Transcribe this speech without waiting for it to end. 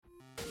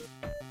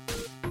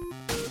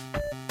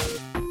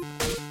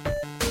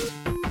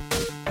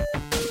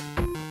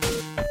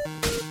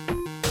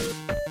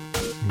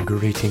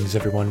Greetings,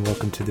 everyone.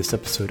 Welcome to this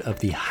episode of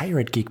the Higher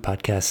Ed Geek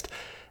Podcast,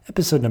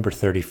 episode number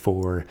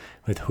 34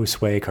 with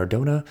Josué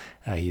Cardona.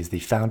 He is the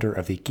founder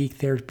of the Geek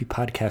Therapy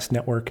Podcast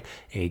Network,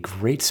 a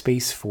great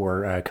space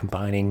for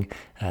combining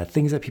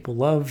things that people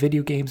love,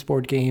 video games,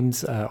 board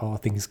games, all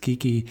things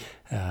geeky,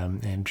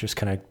 and just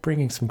kind of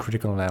bringing some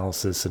critical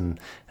analysis and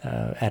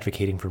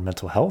advocating for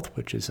mental health,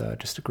 which is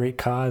just a great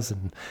cause,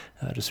 and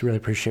just really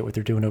appreciate what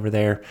they're doing over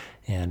there.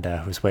 And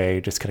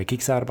Josué just kind of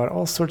geeks out about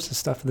all sorts of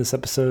stuff in this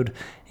episode,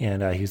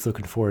 and he's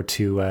looking forward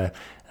to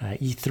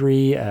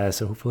E3,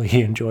 so hopefully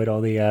he enjoyed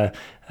all the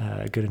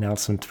good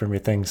announcements from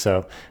everything.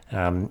 So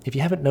if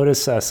you haven't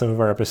noticed, some of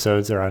our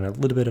episodes are on a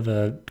little bit of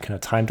a kind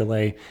of time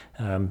delay,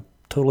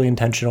 totally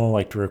intentional,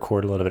 like to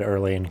record a little bit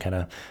early and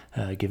kind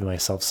of giving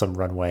myself some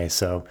runway.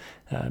 So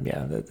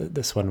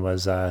this one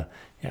was from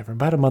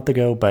about a month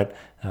ago, but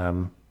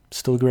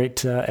still a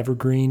great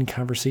evergreen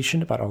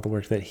conversation about all the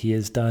work that he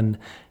has done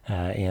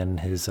and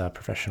his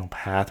professional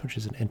path, which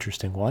is an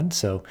interesting one.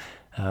 So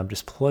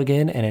just plug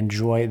in and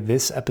enjoy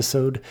this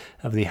episode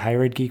of the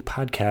Higher Ed Geek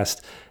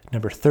Podcast,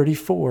 number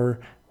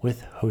 34,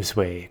 with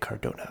Josué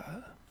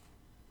Cardona.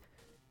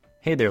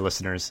 Hey there,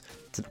 listeners.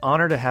 It's an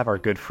honor to have our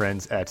good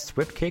friends at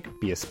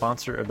SwiftKick be a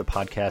sponsor of the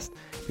podcast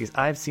because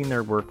I've seen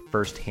their work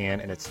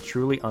firsthand, and it's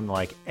truly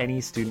unlike any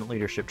student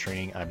leadership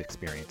training I've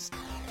experienced.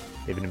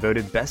 They've been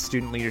voted Best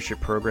Student Leadership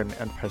Program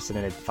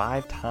Unprecedented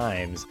 5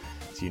 times,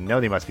 so you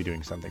know they must be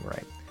doing something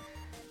right.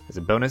 As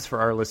a bonus for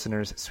our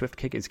listeners,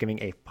 SwiftKick is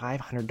giving a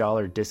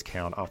 $500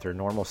 discount off their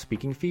normal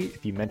speaking fee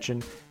if you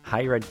mention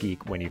Higher Ed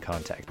Geek when you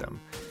contact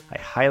them. I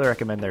highly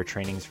recommend their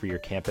trainings for your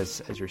campus,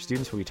 as your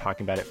students will be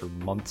talking about it for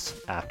months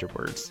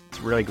afterwards.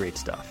 It's really great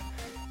stuff.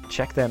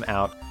 Check them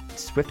out,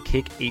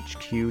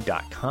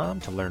 swiftkickhq.com,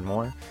 to learn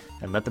more,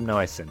 and let them know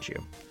I sent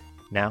you.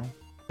 Now,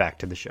 back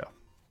to the show.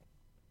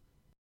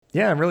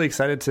 Yeah, I'm really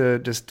excited to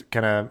just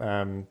kind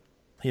of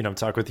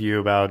talk with you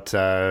about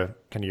kind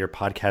of your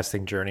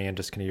podcasting journey and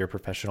just kind of your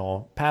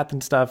professional path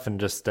and stuff, and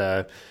just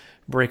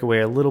break away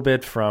a little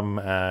bit from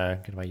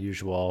kind of my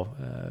usual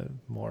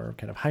more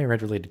kind of higher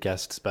ed related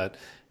guests, but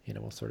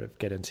we'll sort of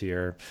get into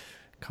your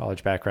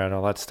college background and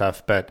all that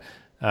stuff. But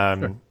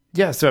Sure.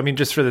 Yeah, so I mean,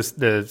 just for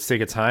the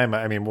sake of time,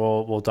 I mean,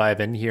 we'll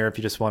dive in here. If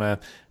you just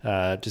want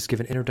to just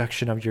give an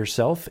introduction of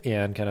yourself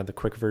and kind of the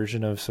quick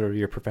version of sort of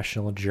your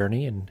professional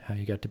journey and how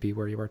you got to be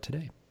where you are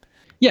today.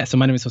 Yeah, so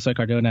my name is Josué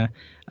Cardona.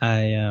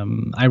 I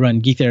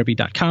run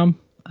geektherapy.com.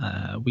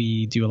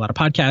 We do a lot of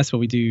podcasts, but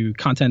we do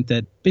content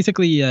that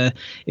basically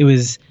it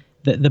was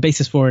the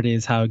basis for it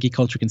is how geek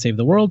culture can save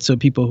the world. So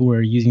people who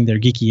are using their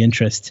geeky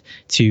interest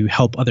to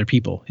help other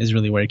people is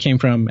really where it came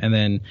from. And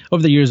then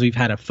over the years, we've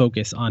had a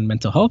focus on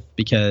mental health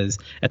because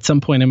at some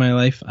point in my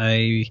life,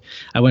 I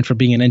went from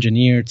being an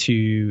engineer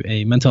to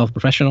a mental health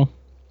professional.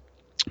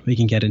 We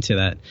can get into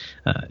that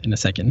in a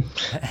second.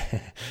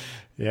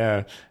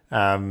 Yeah.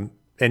 And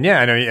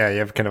yeah, I know, you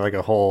have kind of like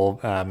a whole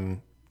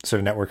sort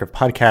of network of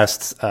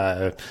podcasts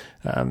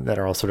that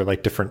are all sort of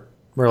like different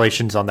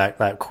relations on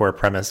that core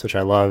premise, which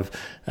I love.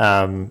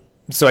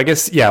 So I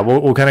guess,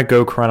 we'll kind of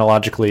go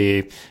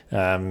chronologically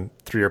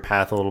through your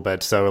path a little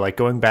bit. So like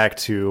going back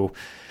to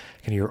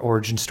kind of your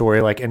origin story,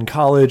 like in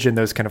college and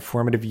those kind of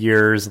formative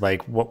years,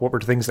 like what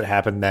were things that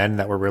happened then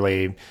that were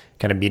really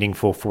kind of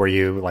meaningful for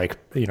you, like,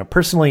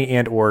 personally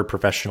and or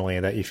professionally,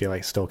 that you feel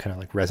like still kind of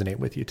like resonate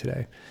with you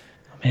today?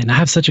 Man, I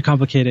have such a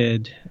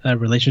complicated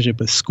relationship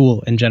with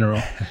school in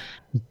general.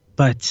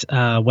 But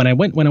when I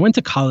went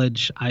to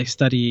college, I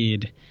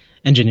studied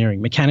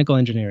engineering, mechanical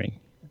engineering.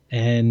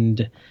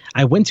 And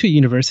I went to a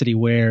university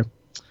where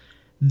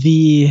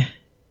there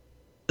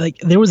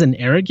was an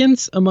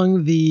arrogance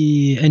among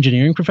the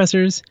engineering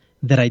professors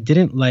that I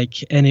didn't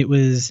like. And it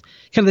was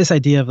kind of this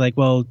idea of like,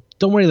 well,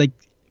 don't worry, like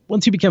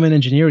once you become an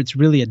engineer, it's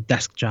really a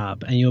desk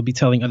job and you'll be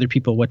telling other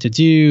people what to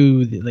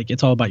do. Like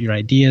it's all about your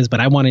ideas. But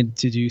I wanted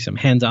to do some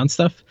hands-on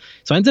stuff.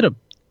 So I ended up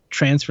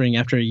transferring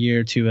after a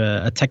year to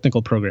a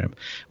technical program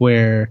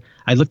where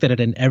I looked at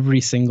it in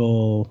every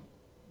single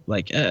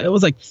it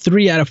was like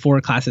 3 out of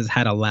 4 classes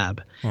had a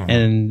lab.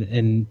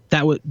 And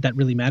that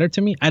really mattered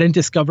to me. I didn't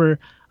discover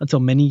until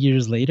many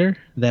years later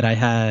that I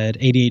had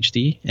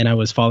ADHD and I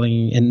was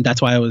falling, and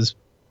that's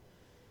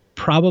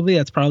probably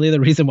the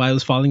reason why I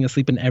was falling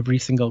asleep in every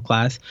single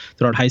class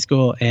throughout high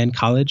school and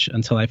college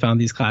until I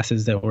found these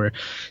classes that were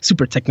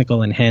super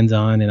technical and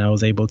hands-on, and I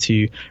was able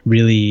to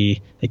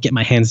really get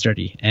my hands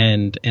dirty,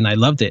 and I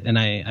loved it. And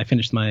I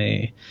finished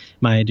my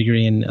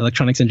degree in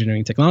electronics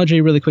engineering technology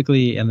really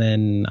quickly, and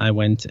then I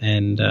went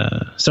and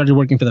started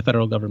working for the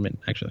federal government,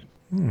 actually.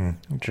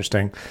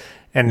 Interesting.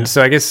 And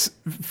so I guess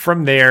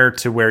from there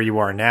to where you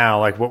are now,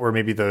 like what were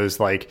maybe those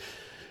like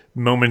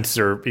moments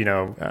or,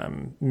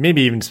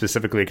 maybe even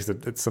specifically, because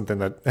it's something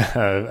that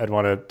I'd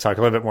want to talk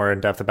a little bit more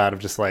in depth about, of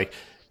just like,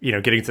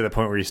 getting to the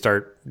point where you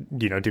start,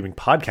 doing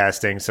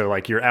podcasting. So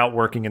like you're out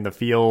working in the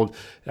field,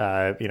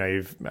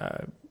 you've,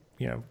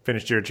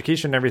 finished your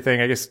education and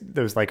everything. I guess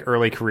those like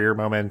early career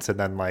moments, and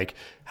then like,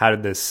 how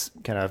did this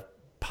kind of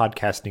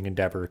podcasting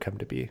endeavor come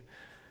to be?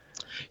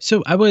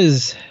 So I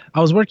was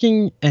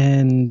working,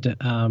 and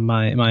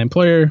my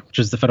employer, which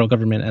is the federal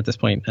government at this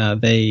point,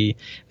 they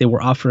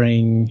were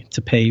offering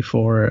to pay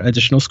for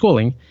additional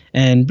schooling,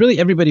 and really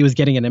everybody was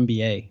getting an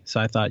MBA. So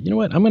I thought, you know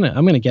what, I'm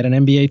gonna get an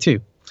MBA too.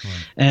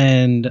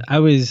 And I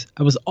was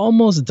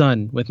almost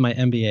done with my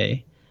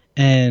MBA,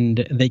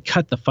 and they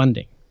cut the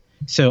funding.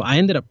 So I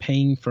ended up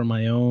paying for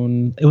my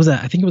own.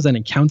 I think it was an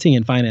accounting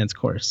and finance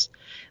course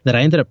that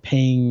I ended up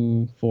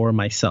paying for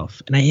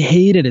myself, and I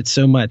hated it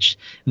so much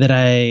that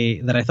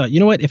I thought, you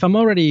know what, if I'm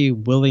already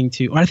willing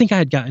to, or I think I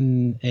had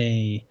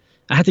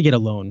to get a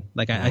loan.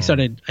 Like I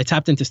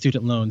tapped into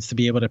student loans to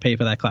be able to pay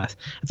for that class.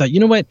 I thought, you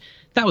know what,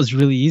 that was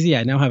really easy.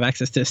 I now have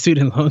access to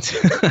student loans,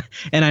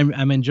 and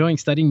I'm enjoying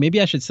studying.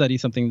 Maybe I should study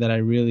something that I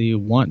really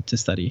want to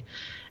study.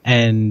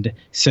 And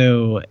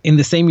so in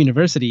the same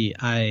university,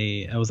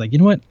 I was like, you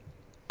know what,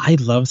 I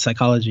loved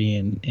psychology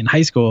in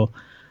high school.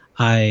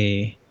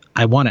 I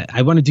want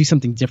to do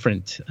something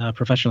different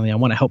professionally. I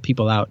want to help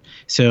people out.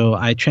 So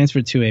I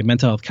transferred to a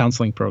mental health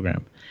counseling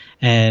program,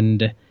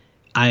 and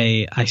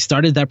I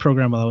started that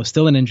program while I was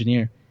still an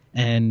engineer.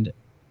 And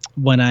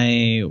when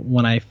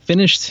I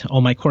finished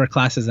all my core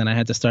classes and I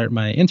had to start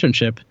my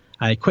internship,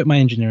 I quit my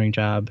engineering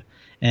job,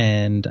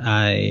 and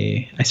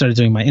I started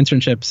doing my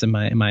internships and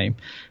my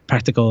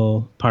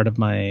practical part of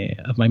my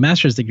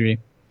master's degree.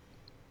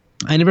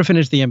 I never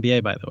finished the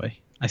MBA, by the way.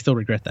 I still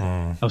regret that.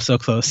 I was so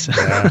close.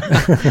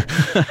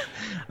 Yeah.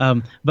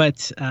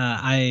 But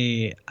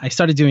I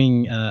started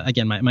doing,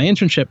 again, my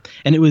internship.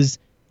 And it was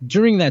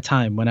during that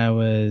time when I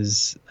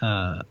was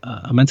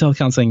a mental health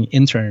counseling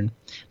intern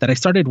that I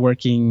started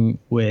working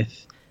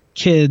with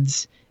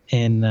kids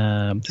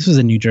this was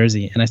in New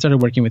Jersey. And I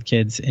started working with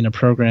kids in a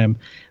program.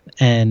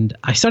 And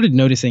I started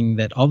noticing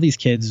that all these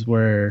kids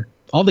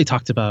all they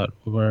talked about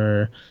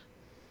were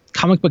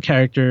comic book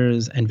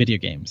characters and video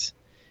games.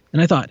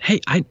 And I thought, hey,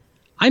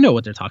 I know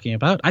what they're talking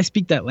about. I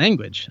speak that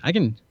language. I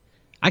can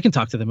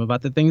talk to them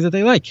about the things that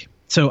they like.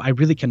 So I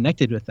really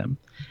connected with them.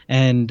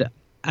 And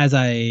as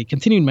I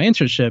continued my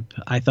internship,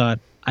 I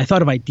thought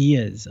of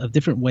ideas of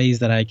different ways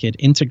that I could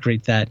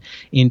integrate that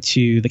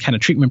into the kind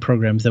of treatment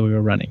programs that we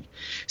were running.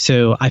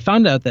 So I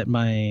found out that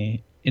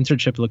my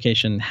internship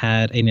location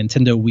had a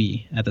Nintendo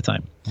Wii at the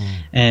time.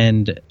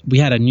 And we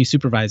had a new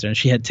supervisor, and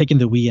she had taken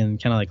the Wii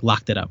and kind of like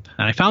locked it up.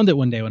 And I found it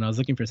one day when I was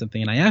looking for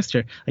something, and I asked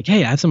her, like,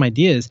 hey, I have some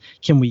ideas.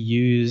 Can we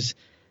use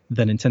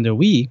the Nintendo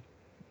Wii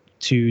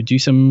to do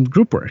some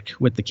group work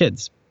with the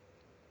kids?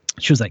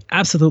 She was like,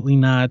 absolutely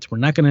not. We're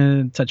not going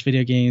to touch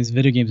video games.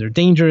 Video games are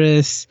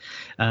dangerous,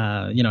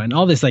 and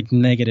all this like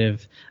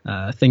negative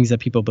things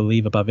that people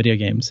believe about video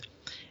games.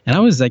 And I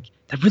was like,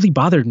 that really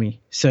bothered me.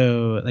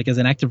 So like as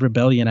an act of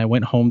rebellion, I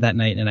went home that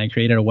night and I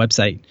created a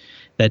website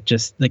that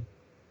just like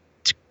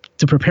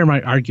to prepare my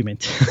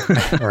argument.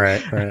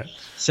 Right.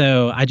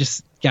 So I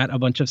just got a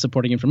bunch of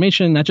supporting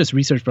information, not just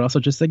research, but also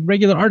just like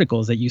regular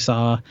articles that you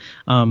saw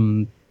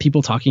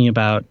people talking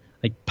about,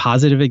 like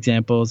positive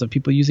examples of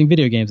people using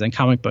video games and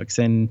comic books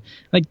and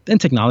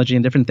technology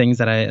and different things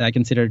that I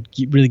considered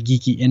really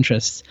geeky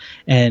interests,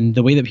 and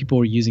the way that people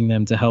were using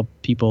them to help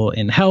people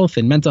in health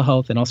and mental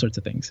health and all sorts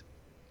of things,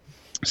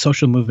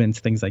 social movements,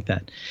 things like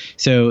that.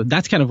 So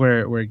that's kind of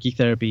where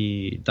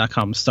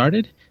geektherapy.com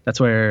started. That's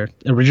where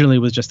originally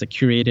was just a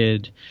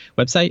curated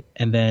website.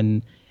 And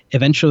then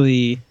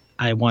eventually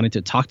I wanted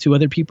to talk to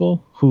other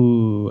people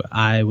who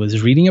I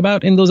was reading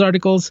about in those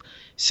articles.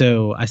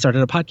 So I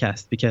started a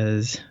podcast,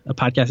 because a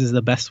podcast is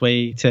the best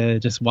way to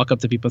just walk up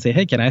to people and say,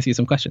 hey, can I ask you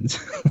some questions?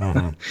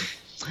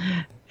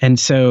 And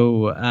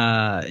so,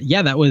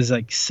 that was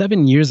like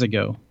 7 years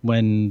ago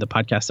when the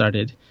podcast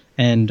started.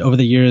 And over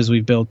the years,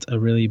 we've built a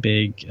really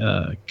big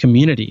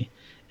community,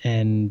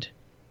 and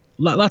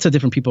lots of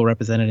different people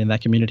represented in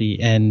that community.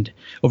 And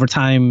over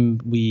time,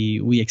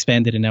 we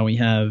expanded, and now we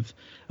have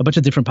a bunch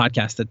of different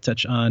podcasts that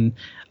touch on,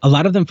 a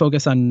lot of them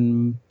focus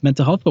on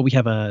mental health, but we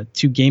have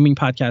 2 gaming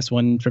podcasts,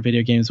 one for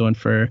video games, one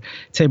for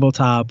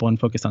tabletop, one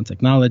focused on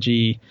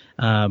technology.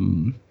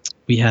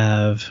 We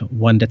have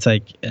one that's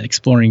like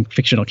exploring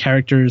fictional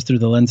characters through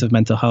the lens of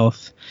mental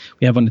health.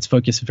 We have one that's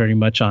focused very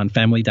much on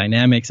family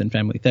dynamics and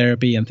family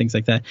therapy and things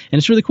like that. And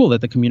it's really cool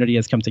that the community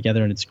has come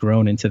together and it's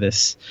grown into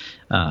this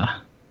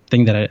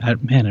thing that I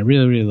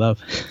really, really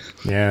love.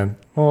 Yeah.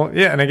 Well,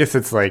 yeah. And I guess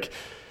it's like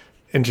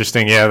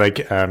interesting. Yeah.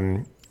 Like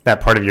that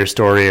part of your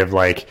story of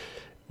like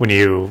when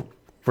you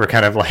were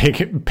kind of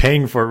like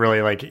paying for it,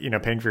 really like,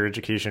 paying for your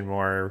education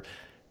more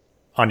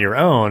on your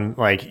own,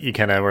 like you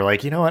kind of were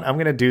like, you know what, I'm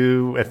going to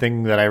do a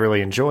thing that I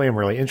really enjoy, I'm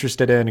really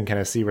interested in, and kind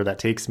of see where that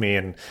takes me.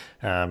 And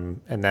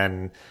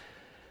then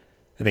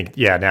I think,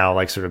 now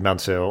like sort of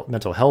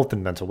mental health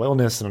and mental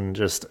wellness and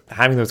just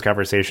having those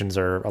conversations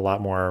are a lot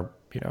more,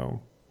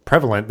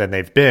 prevalent than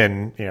they've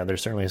been.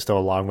 There's certainly still a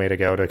long way to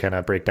go to kind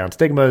of break down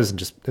stigmas and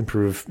just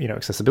improve,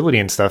 accessibility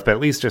and stuff. But at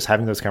least just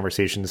having those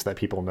conversations that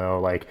people know,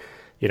 like,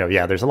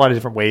 there's a lot of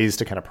different ways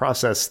to kind of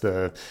process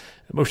the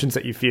emotions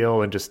that you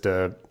feel, and just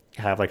to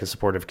have like a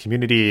supportive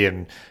community,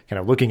 and kind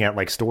of looking at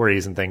like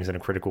stories and things in a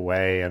critical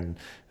way. And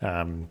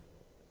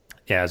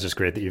yeah, it's just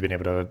great that you've been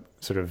able to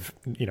sort of,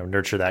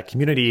 nurture that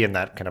community and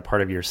that kind of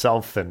part of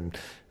yourself. And,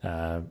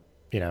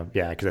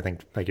 because I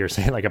think, like you're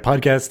saying, like a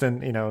podcast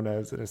and, in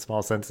a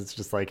small sense, it's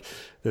just like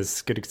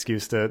this good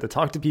excuse to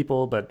talk to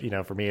people. But,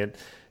 for me, it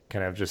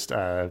kind of just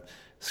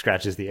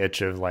scratches the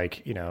itch of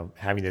like,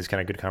 having these kind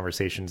of good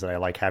conversations that I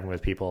like having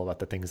with people about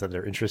the things that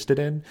they're interested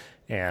in.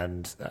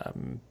 And,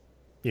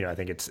 I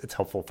think it's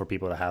helpful for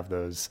people to have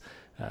those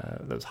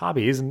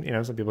hobbies.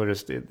 And, some people are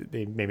just,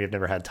 they maybe have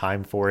never had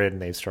time for it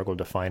and they've struggled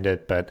to find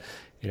it, but,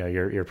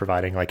 you're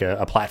providing like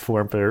a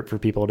platform for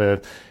people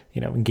to,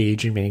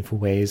 engage in meaningful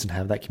ways and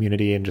have that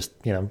community and just,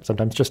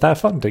 sometimes just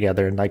have fun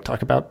together and like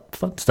talk about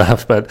fun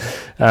stuff. But,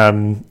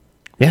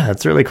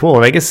 it's really cool.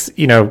 And I guess,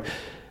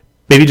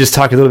 maybe just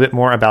talk a little bit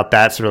more about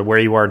that, sort of where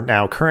you are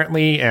now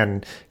currently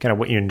and kind of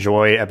what you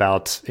enjoy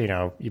about,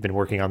 you've been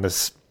working on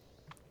this,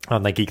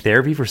 on like geek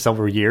therapy for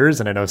several years.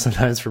 And I know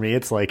sometimes for me,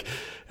 it's like,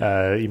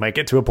 you might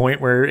get to a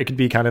point where it could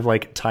be kind of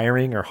like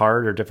tiring or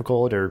hard or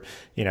difficult or,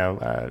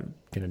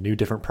 new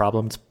different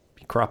problems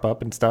crop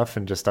up and stuff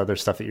and just other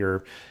stuff that you're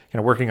kind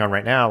of working on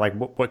right now. Like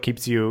what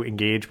keeps you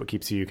engaged? What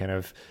keeps you kind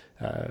of,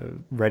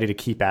 ready to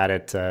keep at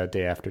it,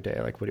 day after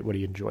day? Like what do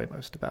you enjoy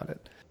most about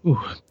it?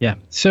 Ooh, yeah.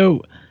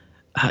 So,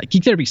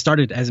 geek therapy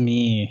started as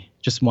me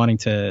just wanting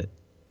to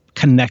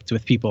connect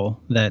with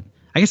people that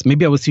I guess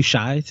maybe I was too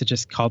shy to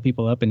just call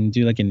people up and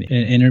do like an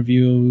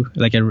interview,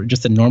 like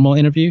just a normal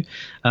interview,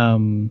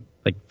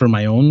 like for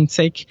my own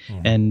sake.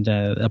 And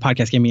a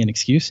podcast gave me an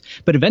excuse.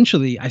 But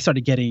eventually I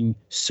started getting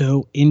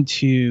so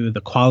into the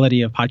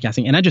quality of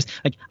podcasting. And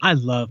I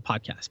love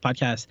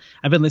podcasts.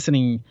 I've been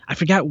listening. I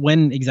forgot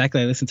when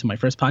exactly I listened to my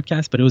first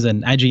podcast, but it was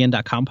an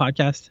IGN.com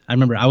podcast. I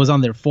remember I was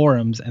on their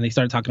forums and they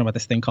started talking about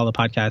this thing called a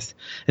podcast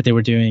that they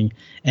were doing.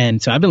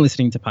 And so I've been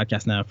listening to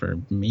podcasts now for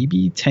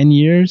maybe 10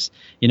 years,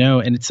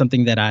 and it's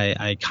something that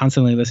I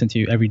constantly listen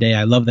to every day.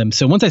 I love them.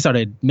 So once I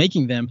started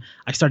making them,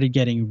 I started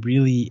getting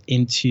really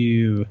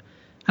into,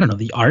 I don't know,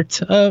 the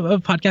art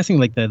of podcasting,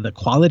 like the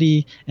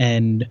quality.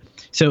 And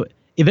so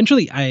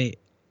eventually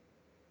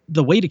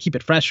the way to keep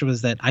it fresh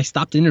was that I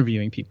stopped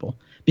interviewing people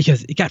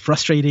because it got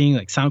frustrating,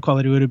 like sound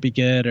quality wouldn't be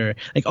good or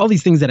like all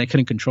these things that I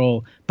couldn't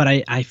control. But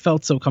I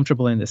felt so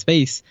comfortable in the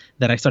space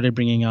that I started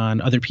bringing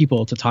on other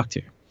people to talk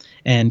to.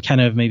 And kind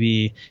of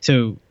maybe,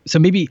 so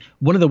maybe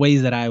one of the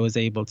ways that I was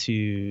able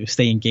to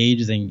stay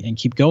engaged and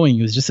keep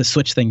going was just to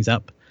switch things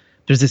up.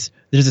 There's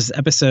this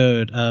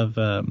episode of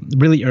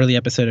really early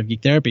episode of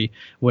Geek Therapy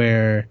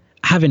where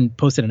I haven't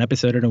posted an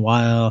episode in a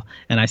while,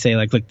 and I say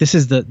like, look, this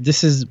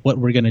is what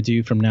we're gonna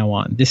do from now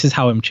on. This is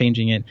how I'm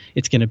changing it.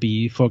 It's gonna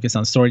be focused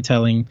on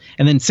storytelling.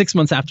 And then 6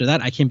 months after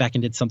that, I came back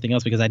and did something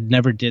else because I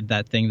never did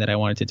that thing that I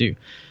wanted to do.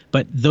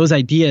 But those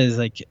ideas,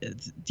 like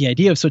the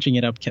idea of switching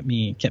it up, kept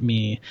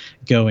me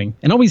going,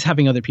 and always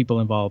having other people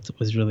involved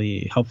was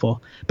really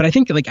helpful. But I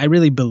think like I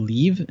really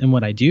believe in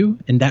what I do,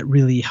 and that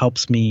really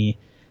helps me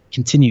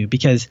continue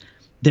because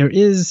there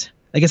is,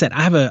 like I said,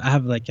 I have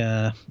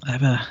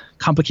a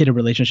complicated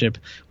relationship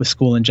with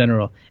school in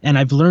general, and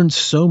I've learned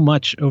so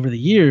much over the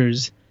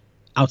years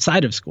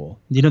outside of school.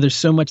 There's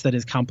so much that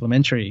is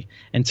complementary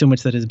and so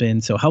much that has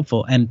been so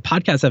helpful, and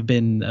podcasts have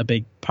been a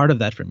big part of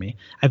that for me.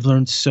 I've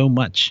learned so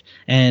much,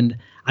 and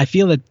I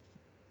feel that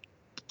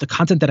the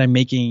content that I'm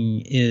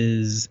making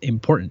is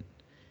important.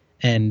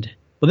 And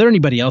whether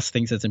anybody else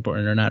thinks it's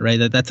important or not, right?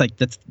 That's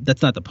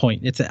not the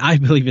point. I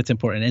believe it's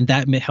important, and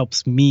that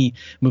helps me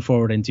move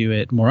forward and do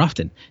it more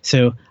often.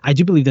 So I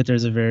do believe that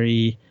there's a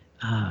very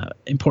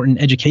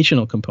important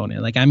educational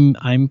component. Like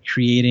I'm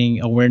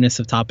creating awareness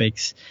of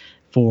topics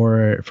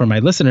for my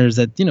listeners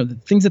that, the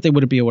things that they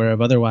wouldn't be aware of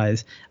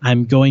otherwise.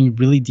 I'm going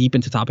really deep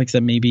into topics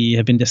that maybe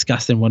have been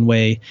discussed in one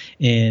way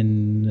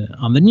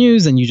on the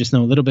news, and you just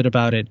know a little bit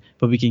about it,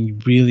 but we can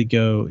really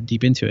go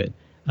deep into it.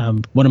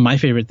 One of my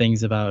favorite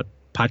things about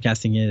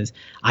podcasting is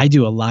I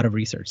do a lot of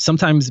research.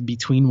 Sometimes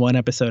between one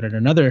episode and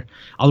another,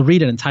 I'll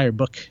read an entire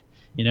book,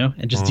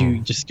 and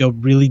just go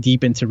really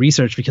deep into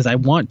research because I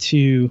want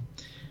to,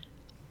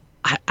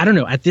 I don't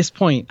know, at this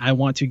point, I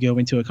want to go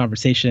into a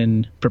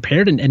conversation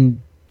prepared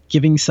and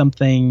giving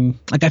something,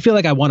 like I feel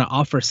like I want to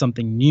offer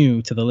something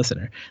new to the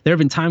listener. There have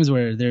been times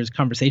where there's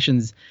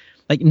conversations,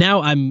 like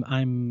now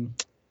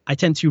I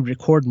tend to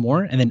record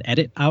more and then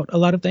edit out a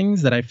lot of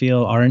things that I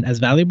feel aren't as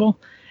valuable.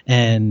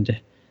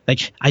 And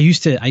like I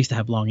used to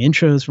have long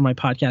intros for my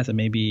podcast, and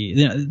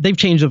maybe they've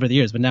changed over the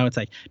years, but now it's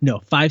like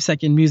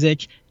 5-second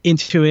music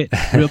into it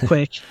real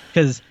quick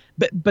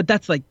but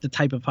that's like the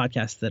type of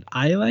podcast that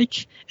I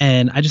like,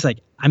 and I just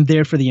I'm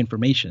there for the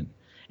information.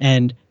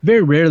 And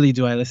very rarely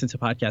do I listen to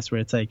podcasts where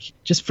it's like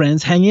just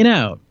friends hanging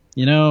out.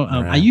 Right.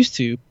 I used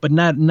to, but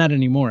not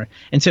anymore.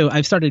 And so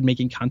I've started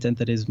making content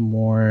that is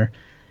more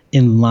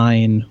in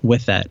line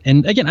with that.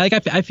 And again,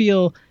 I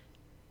feel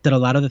that a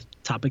lot of the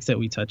topics that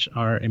we touch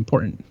are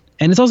important.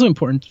 And it's also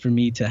important for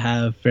me to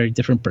have very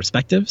different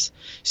perspectives.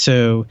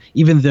 So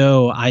even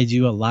though I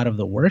do a lot of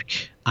the work,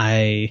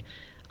 I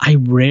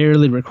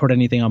rarely record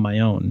anything on my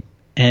own.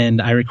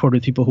 And I record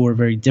with people who are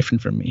very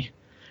different from me.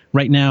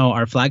 Right now,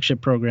 our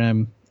flagship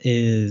program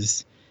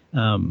is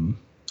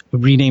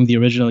renamed the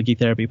original Geek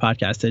Therapy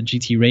podcast to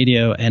GT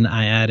Radio, and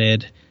I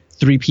added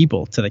 3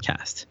 people to the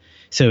cast.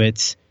 So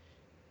it's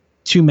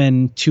 2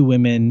 men, 2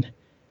 women,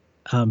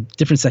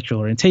 different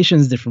sexual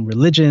orientations, different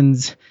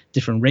religions,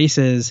 different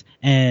races.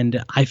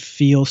 And I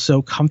feel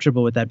so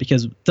comfortable with that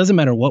because it doesn't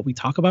matter what we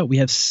talk about. We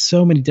have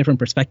so many different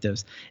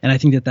perspectives. And I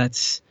think that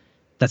that's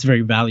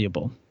very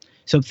valuable.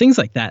 So things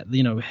like that,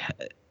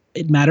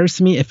 it matters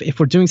to me. If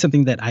we're doing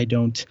something that I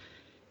don't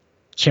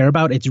care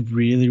about, it's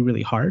really,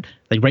 really hard.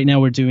 Like right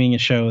now we're doing a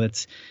show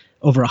that's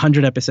over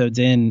 100 episodes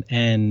in,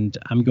 and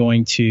I'm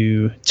going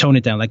to tone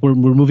it down. Like we're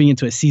moving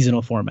into a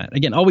seasonal format.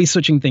 Again, always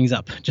switching things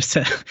up just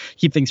to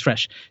keep things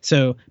fresh.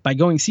 So by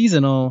going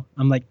seasonal,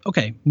 I'm like,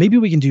 okay, maybe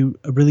we can do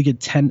a really good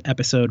 10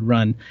 episode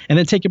run and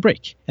then take a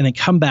break and then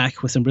come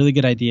back with some really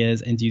good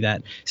ideas and do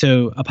that.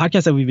 So a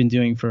podcast that we've been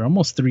doing for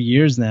almost 3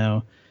 years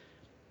now,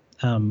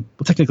 well,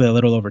 technically a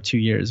little over 2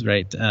 years,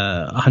 right?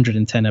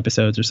 110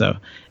 episodes or so.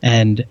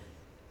 And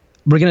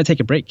we're going to take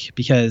a break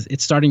because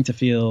it's starting to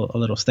feel a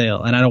little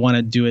stale, and I don't want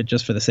to do it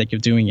just for the sake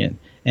of doing it.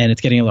 And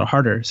it's getting a little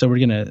harder. So we're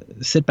going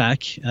to sit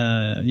back,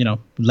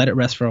 let it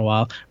rest for a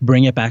while,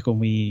 bring it back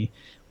when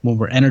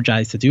we're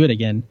energized to do it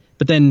again.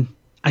 But then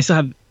I still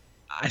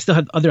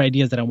have other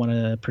ideas that I want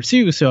to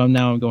pursue. So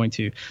I'm going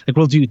to,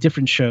 we'll do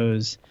different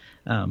shows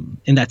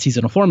in that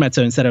seasonal format.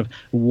 So instead of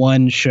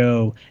one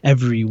show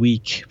every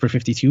week for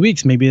 52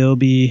 weeks, maybe it'll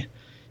be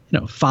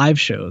 5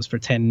 shows for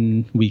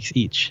 10 weeks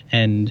each.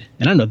 And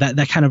I don't know,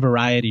 that kind of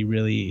variety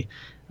really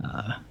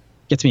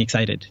gets me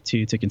excited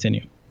to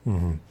continue.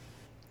 Mm-hmm.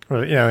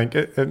 Well, yeah,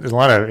 there's a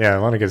lot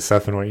of good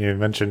stuff in what you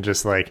mentioned,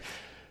 just like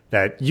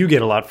that you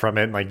get a lot from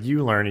it, and like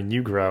you learn and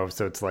you grow.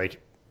 So it's like,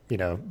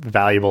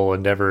 valuable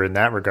endeavor in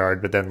that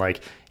regard, but then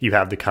like you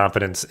have the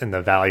confidence in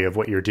the value of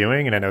what you're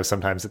doing. And I know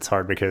sometimes it's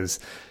hard because,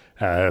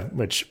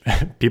 which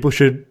people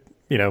should,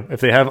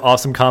 if they have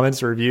awesome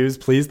comments or reviews,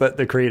 please let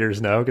the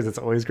creators know, because it's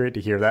always great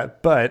to hear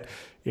that. But,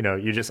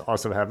 you just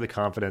also have the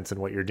confidence in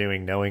what you're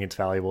doing, knowing it's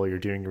valuable. You're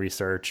doing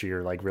research,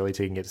 you're like really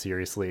taking it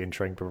seriously and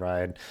trying to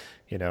provide,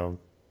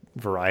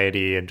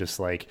 variety and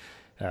just like,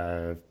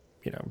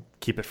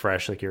 keep it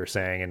fresh, like you were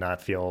saying, and not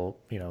feel,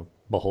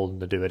 beholden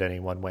to do it any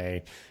one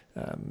way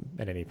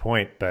at any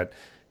point. But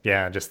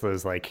yeah, just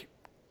those like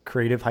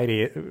creative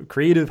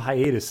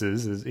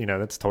hiatuses is,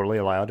 that's totally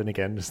allowed. And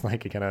again, just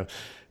like it kind of,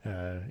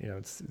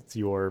 it's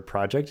your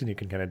project and you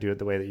can kind of do it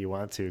the way that you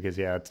want to. Cause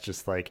yeah, it's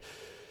just like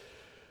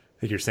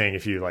you're saying,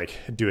 if you like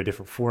do a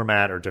different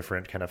format or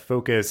different kind of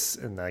focus,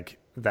 and like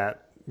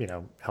that,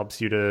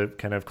 helps you to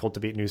kind of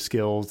cultivate new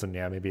skills. And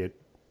yeah, maybe it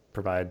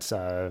provides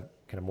kind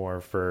of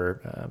more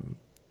for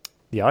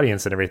the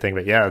audience and everything.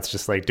 But yeah, it's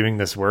just like doing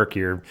this work,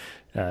 you're,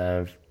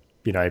 I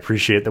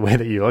appreciate the way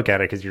that you look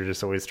at it, because you're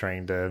just always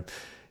trying to,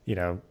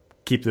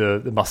 keep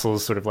the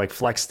muscles sort of like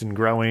flexed and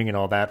growing and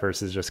all that,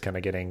 versus just kind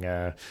of getting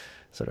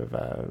sort of,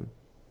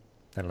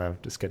 I don't know,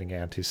 just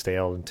getting too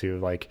stale and too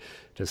like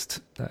just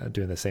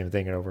doing the same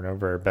thing over and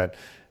over. But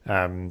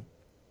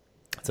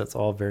so it's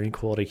all very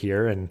cool to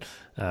hear.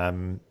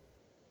 And,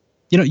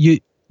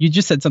 you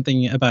just said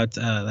something about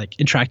like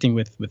interacting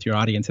with your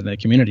audience and the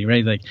community,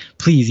 right? Like,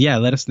 please,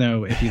 let us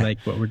know if you like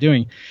what we're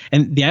doing.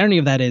 And the irony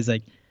of that is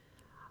like,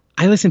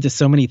 I listen to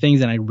so many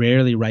things and I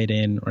rarely write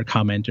in or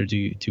comment or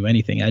do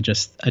anything. I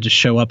just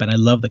show up and I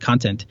love the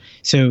content.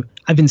 So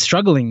I've been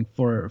struggling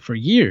for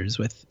years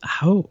with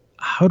how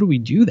do we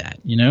do that,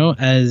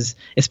 as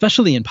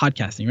especially in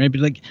podcasting, right?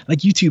 But like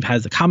YouTube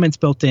has the comments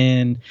built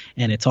in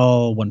and it's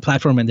all one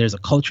platform, and there's a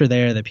culture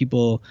there that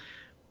people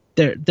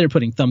they're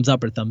putting thumbs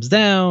up or thumbs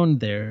down.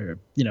 They're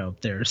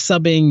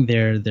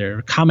subbing,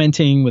 they're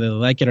commenting whether they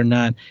like it or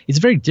not. It's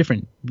very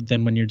different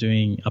than when you're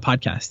doing a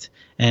podcast.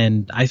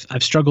 And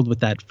I've struggled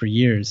with that for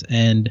years.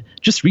 And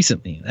just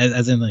recently,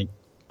 as in like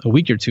a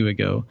week or two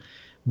ago,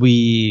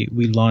 we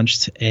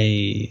launched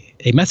a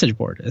message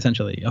board,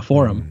 essentially a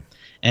forum.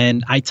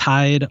 And I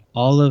tied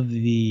all of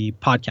the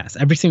podcasts,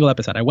 every single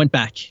episode. I went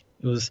back.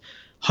 It was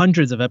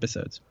hundreds of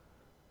episodes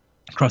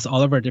across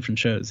all of our different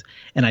shows.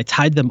 And I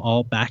tied them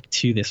all back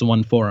to this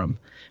one forum,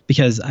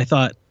 because I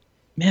thought,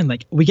 man,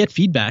 like we get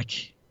feedback,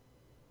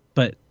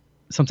 but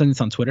sometimes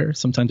it's on Twitter,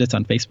 sometimes it's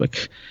on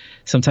Facebook,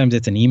 sometimes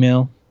it's an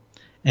email,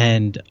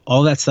 and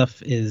all that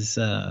stuff is,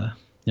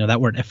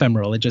 that word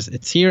ephemeral.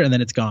 It's here and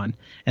then it's gone.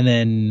 And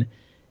then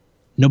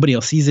nobody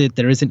else sees it.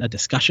 There isn't a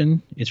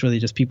discussion. It's really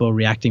just people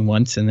reacting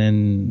once and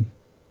then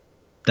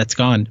that's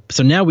gone.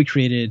 So now we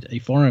created a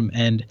forum,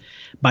 and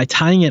by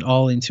tying it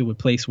all into a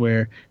place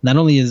where not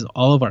only is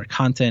all of our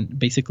content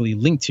basically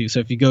linked to,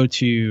 so if you go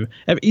to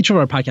each of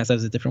our podcasts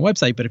has a different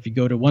website, but if you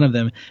go to one of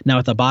them, now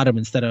at the bottom,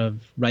 instead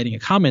of writing a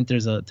comment,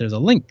 there's a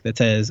link that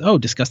says,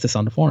 discuss this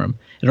on the forum.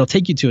 It'll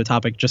take you to a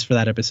topic just for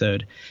that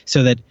episode,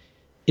 so that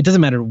it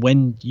doesn't matter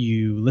when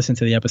you listen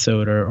to the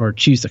episode or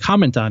choose to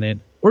comment on it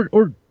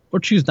or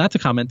choose not to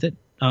comment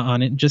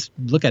on it, just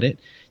look at it.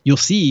 You'll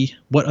see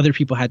what other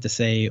people had to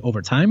say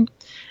over time.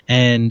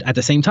 And at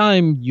the same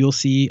time, you'll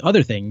see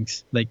other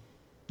things like,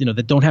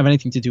 that don't have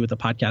anything to do with the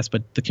podcast,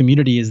 but the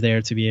community is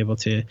there to be able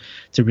to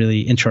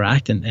really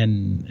interact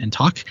and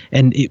talk.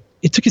 And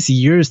it took us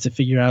years to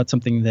figure out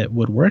something that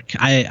would work.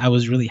 I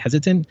was really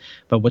hesitant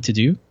about what to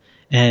do,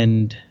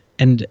 and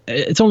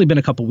it's only been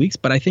a couple weeks,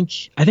 but I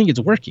think it's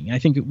working. I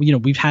think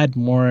we've had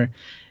more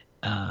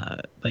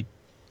like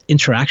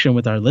interaction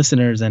with our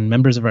listeners and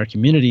members of our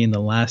community in the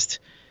last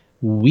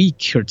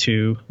week or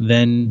two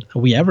than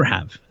we ever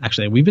have.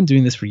 Actually, we've been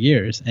doing this for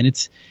years, and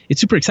it's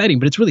super exciting,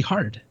 but it's really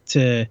hard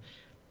to,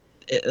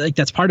 like,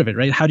 that's part of it,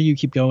 right? How do you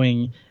keep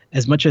going?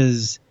 As much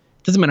as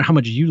it doesn't matter how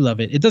much you love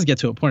it, it does get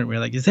to a point where,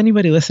 like, is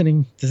anybody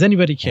listening? Does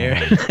anybody care?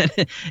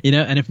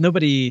 And if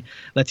nobody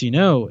lets you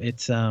know,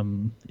 it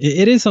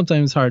is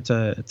sometimes hard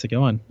to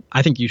go on.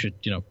 I think you should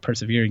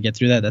persevere and get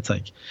through that. That's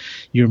like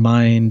your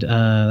mind,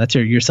 that's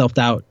your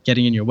self-doubt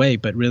getting in your way.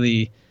 But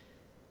really,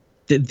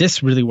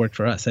 this really worked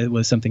for us. It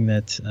was something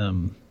that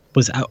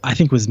I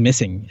think was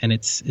missing, and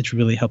it's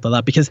really helped a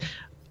lot, because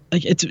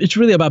like it's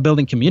really about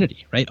building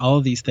community, right? All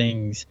of these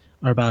things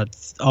are about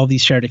all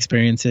these shared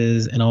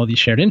experiences and all these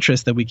shared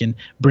interests that we can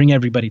bring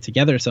everybody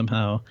together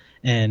somehow.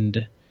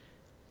 And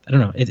I don't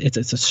know, it's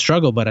a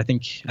struggle, but I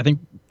think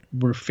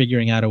we're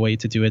figuring out a way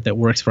to do it that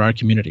works for our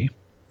community.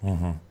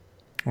 Mm-hmm.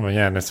 Well,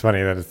 yeah, and it's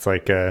funny that it's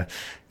like kind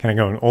of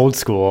going old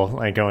school,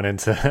 like going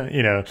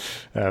into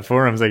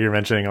forums like you're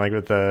mentioning, like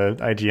with the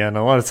IGN.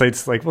 A lot of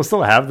sites like we'll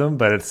still have them,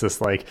 but it's just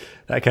like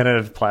that kind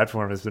of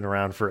platform has been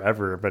around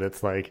forever. But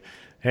it's like,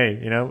 hey,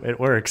 it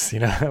works.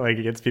 Like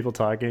it gets people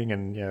talking,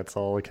 and it's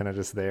all kind of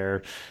just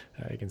there.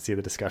 You can see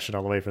the discussion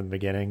all the way from the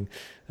beginning.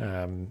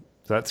 So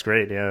that's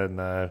great. Yeah, and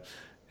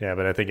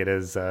but I think it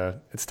is.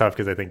 It's tough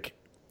because I think,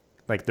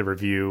 like, the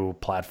review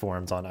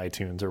platforms on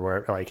iTunes or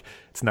where, like,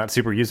 it's not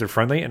super user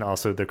friendly, and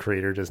also the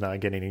creator does not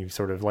get any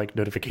sort of like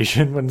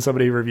notification when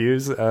somebody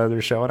reviews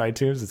their show on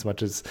iTunes, as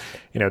much as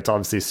it's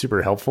obviously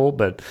super helpful.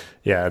 But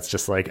yeah, it's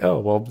just like, oh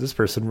well, this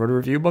person wrote a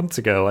review months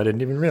ago, I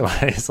didn't even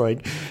realize.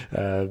 Like,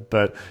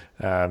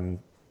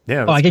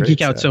 yeah. I get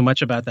geek out so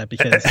much about that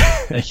because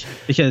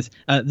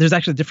there's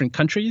actually different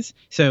countries.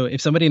 So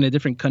if somebody in a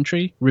different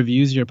country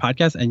reviews your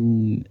podcast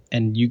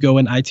and you go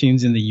in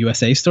iTunes in the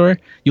USA store,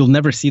 you'll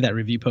never see that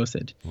review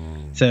posted.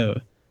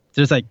 So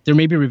there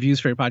may be reviews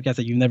for your podcast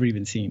that you've never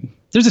even seen.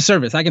 There's a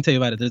service, I can tell you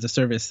about it. There's a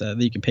service that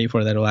you can pay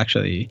for that will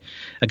actually,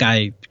 a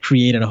guy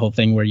created a whole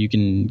thing where you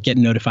can get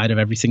notified of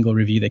every single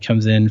review that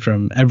comes in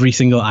from every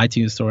single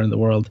iTunes store in the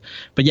world.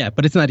 But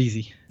it's not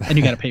easy, and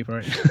you got to pay for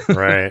it.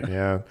 Right.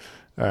 Yeah.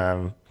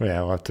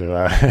 We'll have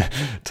to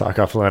talk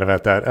offline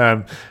about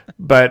that.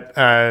 But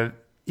I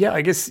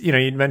guess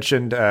you'd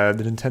mentioned the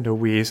Nintendo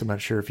Wii, so I'm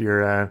not sure if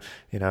you're a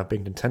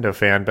big Nintendo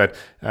fan, but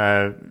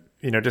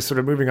just sort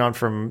of moving on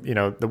from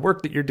the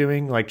work that you're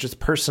doing, like just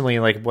personally,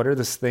 like what are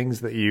the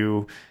things that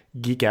you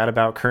geek out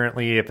about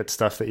currently? If it's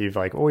stuff that you've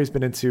like always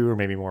been into, or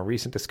maybe more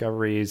recent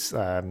discoveries,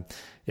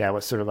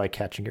 what's sort of like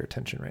catching your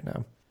attention right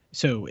now?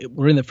 So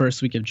we're in the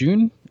first week of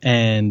June,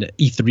 and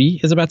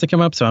E3 is about to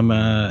come up. So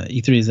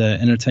E3 is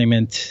an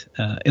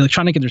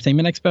electronic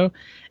entertainment expo,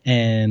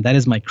 and that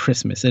is my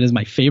Christmas. It is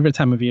my favorite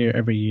time of year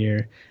every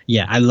year.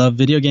 Yeah, I love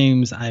video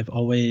games.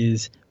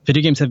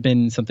 Video games have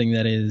been something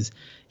that is,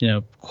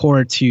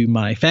 core to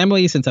my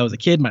family since I was a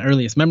kid. My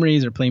earliest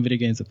memories are playing video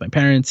games with my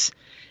parents.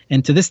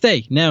 And to this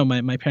day, now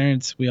my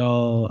parents, we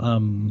all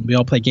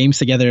play games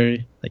together,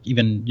 like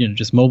even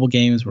just mobile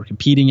games. We're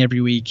competing every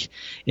week.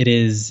 It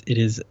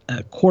is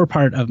a core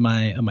part of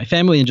my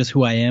family and just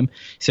who I am.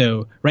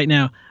 So right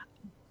now,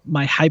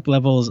 my hype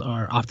levels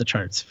are off the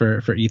charts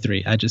for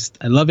E3.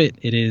 I love it.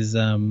 It is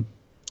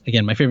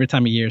again my favorite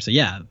time of year. So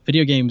yeah,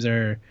 video games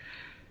are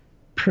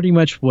pretty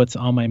much what's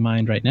on my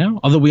mind right now.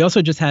 Although we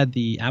also just had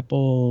the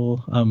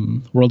Apple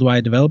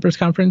Worldwide Developers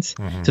Conference.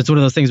 Mm-hmm. So it's one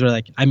of those things where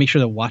like I make sure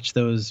to watch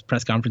those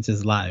press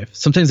conferences live.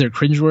 Sometimes they're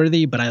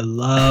cringeworthy, but I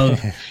love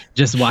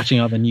just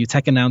watching all the new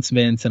tech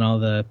announcements and all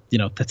the,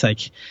 that's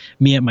like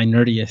me at my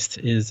nerdiest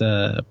is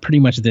pretty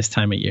much this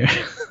time of year.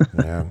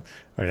 Yeah.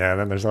 Oh, yeah.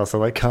 And then there's also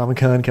like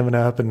Comic-Con coming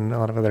up and a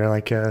lot of other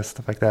like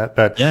stuff like that.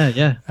 But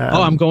yeah.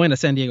 I'm going to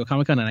San Diego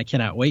Comic-Con and I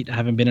cannot wait. I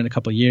haven't been in a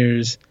couple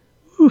years.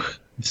 Whew.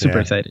 Super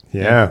excited.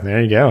 Yeah,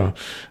 there you go.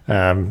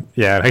 I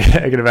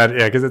can imagine.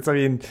 Yeah, because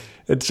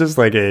it's just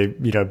like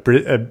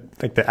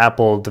like the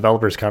Apple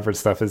Developers Conference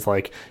stuff is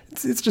like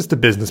it's just a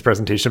business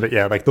presentation, but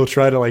yeah, like they'll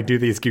try to like do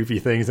these goofy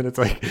things, and it's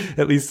like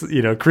at least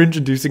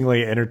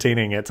cringe-inducingly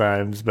entertaining at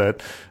times.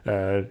 But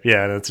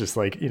it's just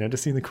like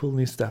just seeing the cool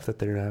new stuff that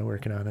they're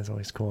working on is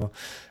always cool.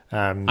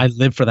 I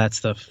live for that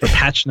stuff, for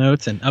patch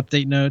notes and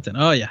update notes, and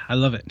I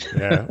love it.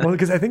 Yeah, well,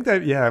 because I think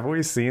that I've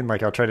always seen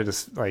like I'll try to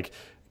just like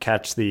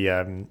catch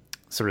the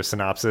sort of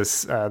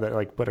synopsis that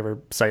like whatever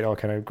site I'll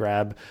kind of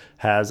grab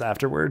has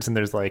afterwards, and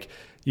there's like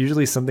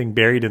usually something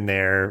buried in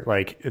there,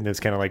 like in those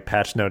kind of like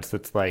patch notes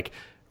that's like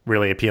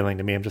really appealing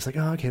to me. I'm just like,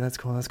 oh, okay, that's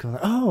cool.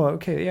 Oh,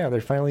 okay, yeah,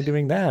 they're finally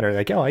doing that, or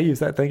like, oh, I use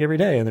that thing every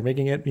day, and they're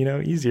making it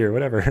easier,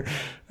 whatever.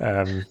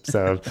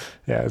 So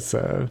yeah, it's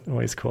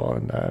always cool,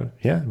 and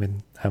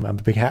I'm a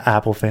big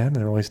Apple fan.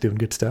 They're always doing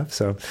good stuff.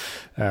 So,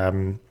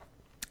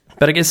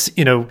 but I guess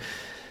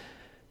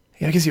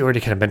Yeah, I guess you already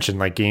kind of mentioned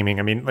like gaming.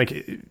 I mean, like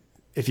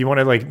if you want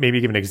to like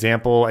maybe give an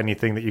example,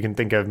 anything that you can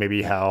think of,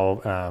 maybe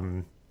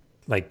how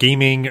like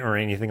gaming or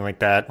anything like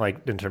that,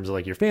 like in terms of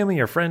like your family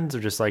or friends or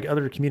just like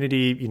other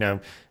community,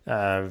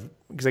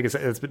 because I guess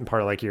it's been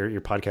part of like your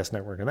podcast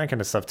network and that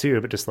kind of stuff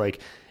too. But just like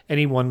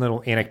any one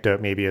little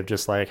anecdote maybe of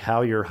just like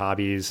how your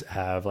hobbies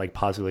have like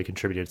positively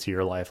contributed to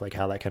your life, like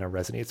how that kind of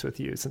resonates with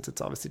you, since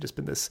it's obviously just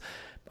been this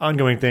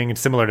ongoing thing. And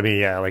similar to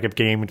me, yeah, like I've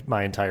gamed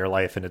my entire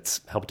life and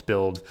it's helped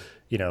build,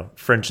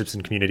 friendships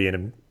and community,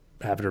 and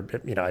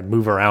I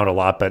move around a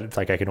lot, but it's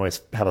like I can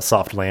always have a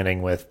soft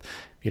landing with,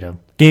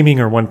 gaming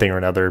or one thing or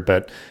another.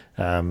 But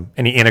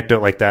any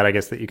anecdote like that, I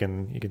guess, that you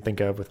can think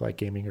of with like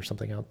gaming or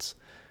something else.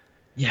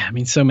 Yeah, I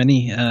mean, so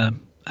many.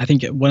 I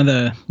think one of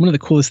the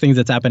coolest things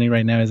that's happening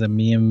right now is that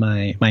me and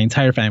my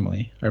entire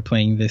family are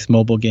playing this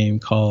mobile game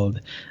called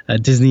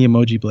Disney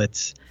Emoji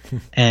Blitz.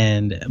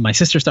 And my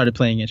sister started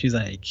playing it. She's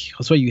like,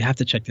 Josué, you have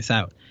to check this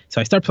out. So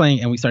I start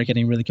playing and we start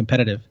getting really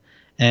competitive.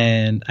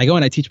 And I go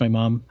and I teach my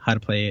mom how to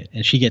play it,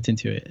 and she gets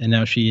into it. And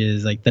now she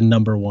is like the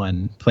number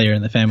one player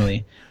in the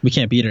family. We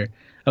can't beat her.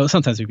 Oh,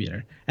 sometimes we beat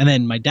her. And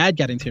then my dad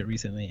got into it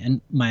recently. And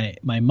my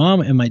mom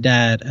and my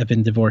dad have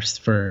been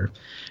divorced for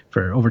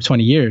over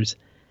 20 years.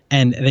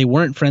 And they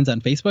weren't friends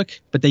on Facebook,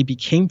 but they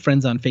became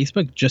friends on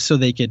Facebook just so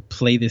they could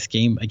play this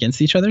game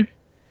against each other.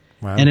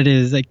 Wow. And it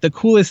is like the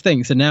coolest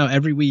thing. So now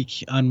every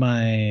week on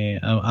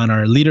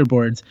our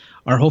leaderboards,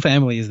 our whole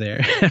family is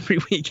there every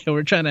week, and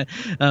we're trying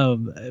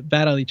to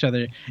battle each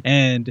other,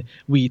 and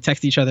we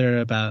text each other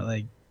about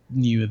like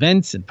new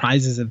events and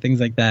prizes and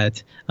things like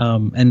that.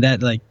 And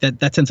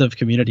that sense of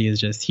community is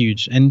just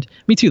huge. And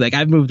me too. Like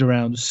I've moved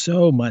around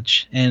so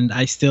much, and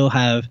I still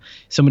have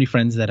so many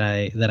friends that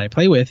I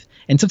play with.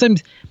 And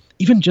sometimes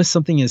even just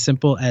something as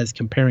simple as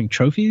comparing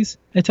trophies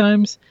at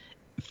times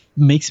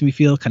makes me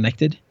feel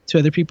connected to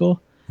other people.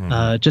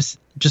 Just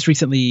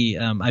recently,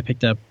 I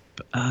picked up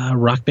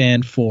Rock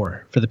Band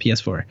 4 for the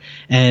PS4,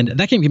 and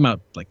that game came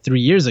out like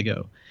 3 years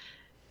ago.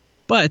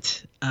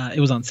 But it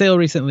was on sale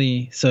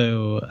recently,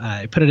 so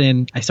I put it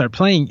in. I start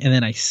playing, and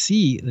then I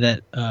see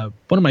that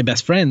one of my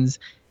best friends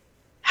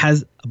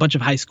has a bunch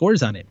of high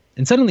scores on it,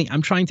 and suddenly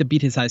I'm trying to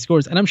beat his high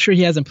scores, and I'm sure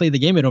he hasn't played the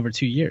game in over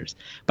 2 years.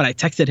 But I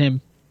texted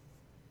him,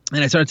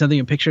 and I started sending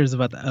him pictures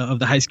about of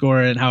the high score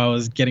and how I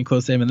was getting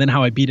close to him, and then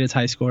how I beat his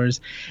high scores.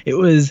 It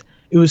was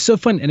so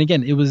fun, and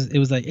again, it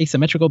was like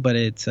asymmetrical, but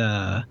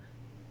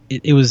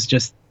it was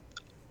just,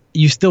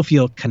 you still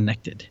feel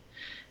connected,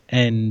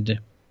 and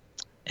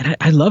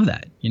I love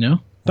that,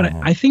 But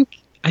I think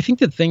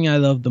the thing I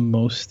love the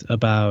most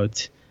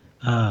about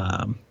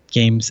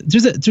games,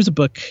 there's a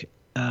book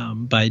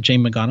by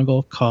Jane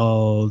McGonigal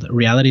called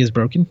Reality is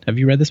Broken. Have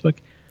you read this book?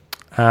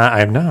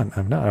 I'm not.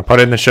 I'll put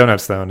it in the show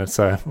notes though, and it's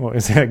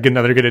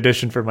another good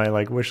addition for my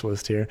like wish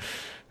list here.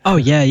 Oh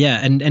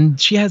yeah,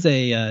 and she has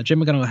Jane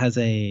McGonigal has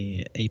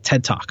a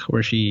TED Talk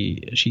where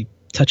she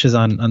touches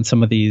on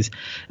some of these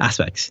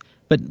aspects.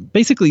 But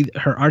basically,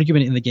 her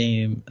argument in the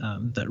game,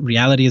 that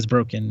reality is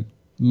broken.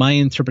 My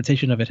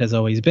interpretation of it has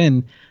always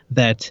been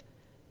that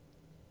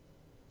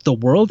the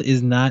world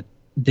is not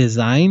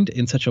designed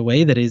in such a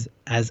way that is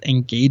as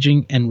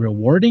engaging and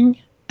rewarding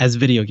as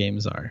video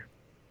games are.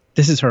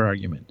 This is her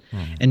argument.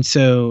 And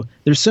so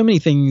there's so many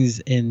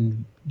things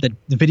in that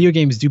the video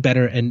games do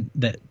better and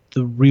that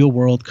the real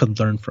world could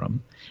learn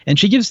from. And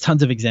she gives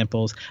tons of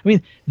examples. I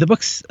mean, the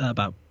book's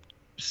about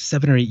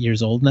 7 or 8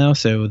 years old now,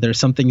 so there's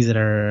some things that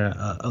are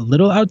a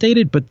little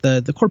outdated, but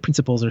the core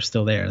principles are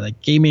still there. Like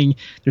gaming,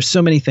 there's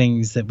so many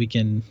things that we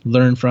can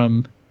learn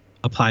from,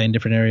 apply in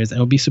different areas, and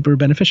it'll be super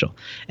beneficial.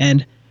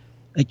 And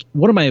like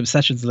one of my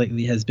obsessions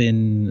lately has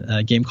been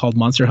a game called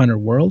Monster Hunter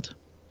World.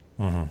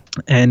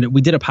 And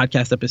we did a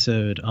podcast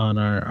episode on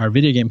our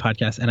video game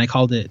podcast, and I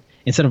called it,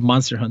 instead of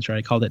Monster Hunter,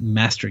 I called it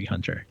Mastery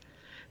Hunter,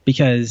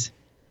 because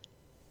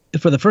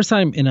for the first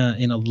time in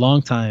a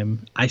long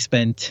time, I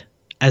spent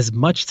as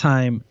much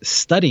time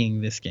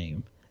studying this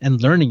game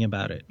and learning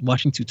about it,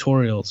 watching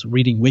tutorials,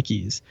 reading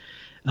wikis,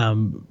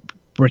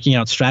 working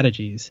out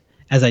strategies,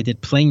 as I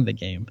did playing the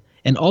game.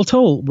 And all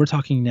told, we're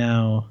talking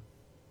now,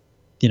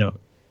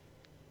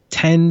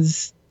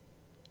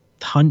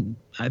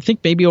 I think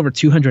maybe over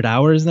 200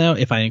 hours now,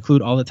 if I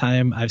include all the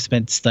time I've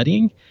spent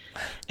studying.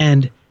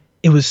 And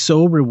it was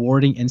so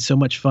rewarding and so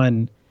much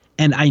fun.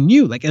 And I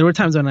knew, like, there were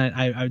times when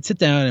I would sit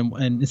down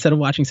and instead of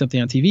watching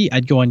something on TV,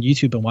 I'd go on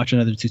YouTube and watch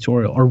another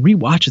tutorial or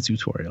rewatch a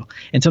tutorial.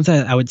 And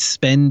sometimes I would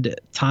spend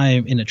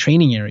time in a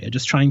training area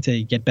just trying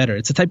to get better.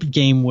 It's a type of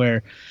game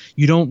where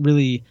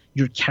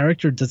your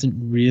character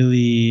doesn't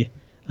really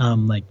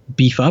like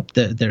beef up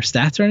their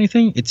stats or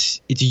anything.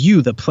 It's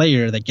you, the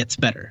player, that gets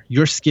better.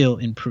 Your skill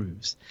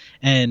improves.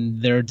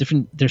 And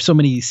there's so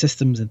many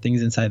systems and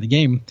things inside the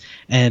game.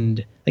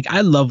 And like,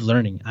 I love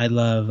learning. I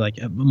love, like,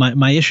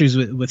 my issues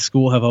with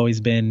school have always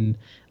been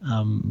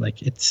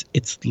like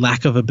its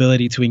lack of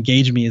ability to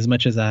engage me as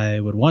much as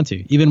I would want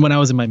to. Even when I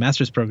was in my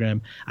master's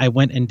program, I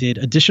went and did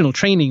additional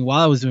training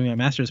while I was doing my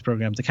master's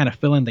program to kind of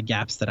fill in the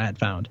gaps that I had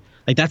found.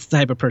 Like, that's the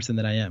type of person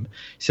that I am.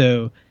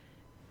 So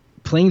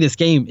playing this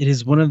game, it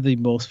is one of the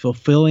most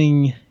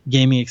fulfilling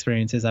gaming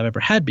experiences I've ever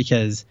had,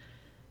 because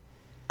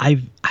I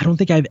don't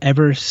think I've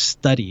ever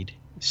studied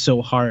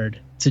so hard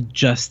to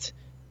just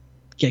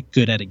get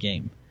good at a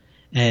game,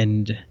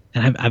 and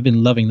I've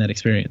been loving that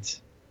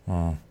experience.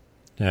 Wow.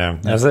 Yeah,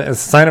 as a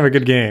sign of a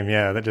good game.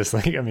 Yeah, that just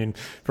like, I mean,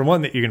 for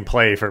one, that you can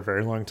play for a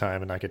very long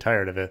time and not get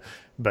tired of it,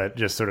 but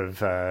just sort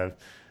of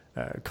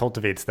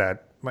cultivates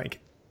that like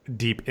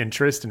deep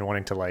interest in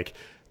wanting to like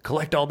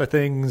collect all the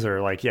things,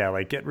 or like, yeah,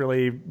 like get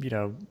really,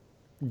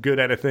 good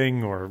at a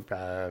thing,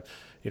 or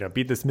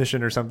beat this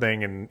mission or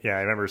something. And yeah,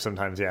 I remember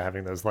sometimes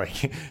having those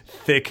like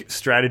thick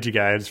strategy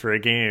guides for a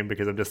game,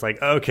 because I'm just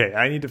like, okay,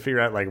 I need to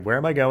figure out like, where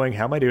am I going,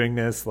 how am I doing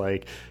this,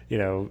 like,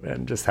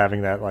 and just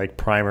having that like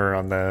primer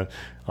on the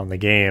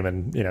game,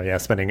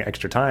 and spending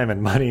extra time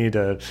and money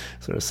to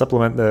sort of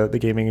supplement the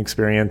gaming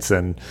experience.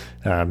 And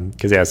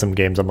because some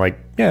games I'm like,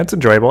 yeah, it's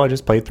enjoyable, I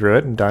just played through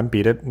it and done,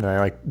 beat it, and I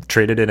like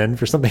traded it in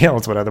for something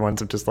else. But other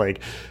ones have just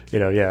like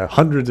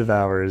hundreds of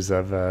hours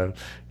of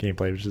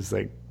gameplay, which is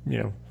like,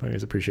 I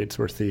always appreciate it's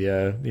worth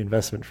the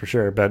investment for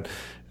sure. But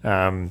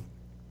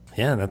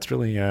that's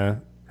really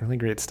really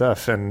great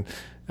stuff. And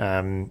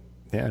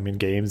I mean,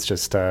 games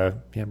just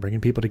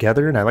bringing people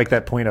together. And I like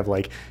that point of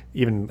like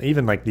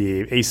even like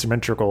the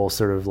asymmetrical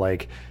sort of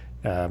like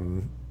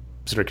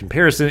sort of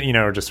comparison,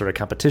 or just sort of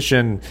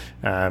competition,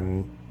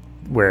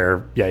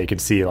 where you can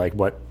see like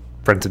what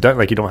friends have done.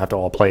 Like, you don't have to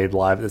all play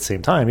live at the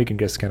same time. You can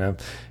just kind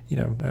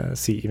of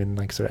see even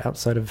like sort of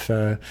outside of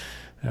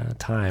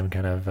time,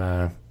 kind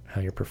of how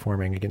you're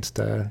performing against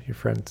your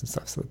friends and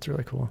stuff. So that's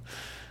really cool.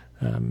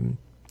 And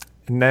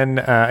then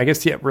I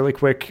guess, really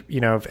quick,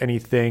 if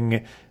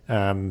anything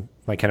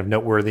like kind of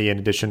noteworthy in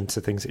addition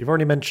to things that you've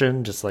already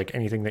mentioned, just like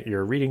anything that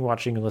you're reading,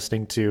 watching, and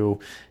listening to,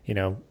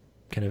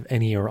 kind of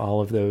any or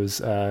all of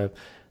those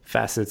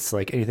facets,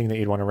 like anything that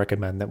you'd want to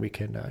recommend that we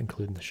can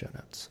include in the show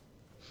notes.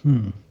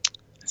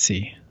 Let's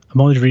see. I'm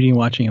always reading,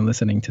 watching, and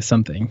listening to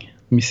something.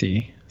 Let me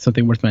see.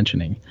 Something worth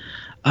mentioning.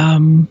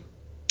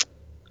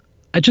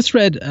 I just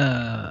read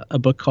a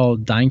book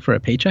called Dying for a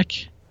Paycheck,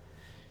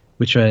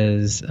 which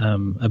was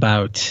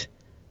about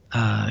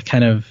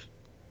kind of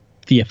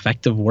the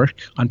effect of work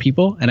on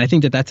people. And I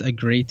think that that's a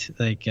great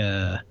like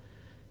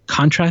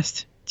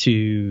contrast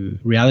to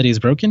Reality is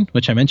Broken,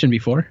 which I mentioned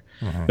before,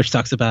 which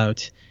talks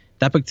about,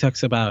 that book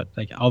talks about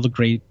like all the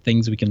great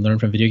things we can learn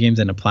from video games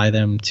and apply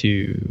them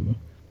to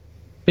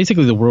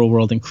basically the real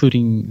world,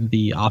 including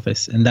The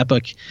Office. And that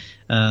book,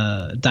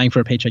 Dying for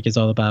a Paycheck, is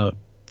all about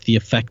the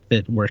effect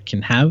that work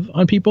can have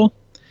on people.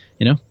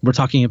 We're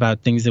talking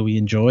about things that we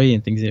enjoy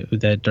and things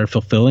that are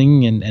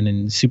fulfilling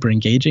and super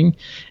engaging.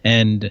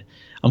 And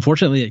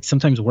unfortunately, like,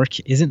 sometimes work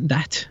isn't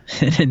that.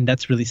 And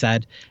that's really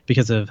sad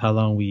because of how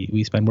long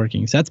we spend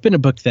working. So that's been a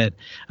book that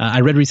I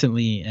read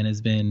recently and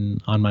has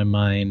been on my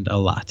mind a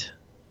lot.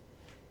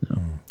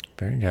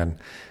 Very good.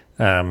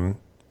 Well,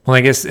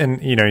 I guess,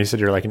 and you said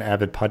you're like an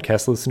avid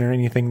podcast listener.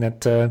 Anything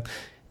that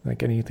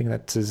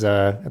is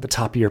at the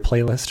top of your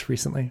playlist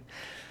recently?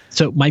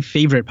 So my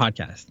favorite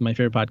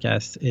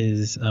podcast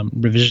is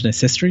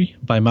Revisionist History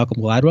by Malcolm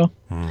Gladwell,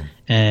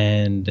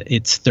 and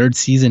its third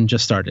season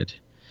just started,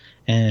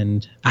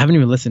 and I haven't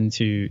even listened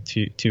to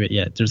it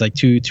yet. There's like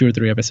two or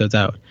three episodes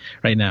out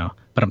right now,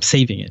 but I'm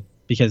saving it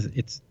because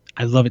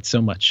I love it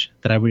so much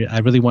that I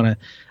really want to.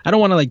 I don't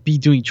want to like be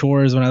doing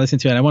chores when I listen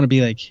to it. I want to be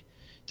like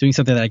doing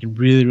something that I can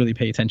really, really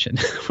pay attention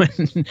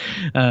when,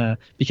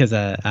 because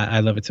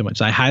I love it so much.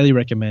 So I highly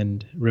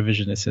recommend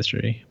Revisionist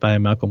History by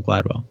Malcolm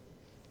Gladwell.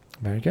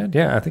 Very good.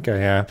 Yeah, I think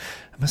I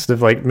must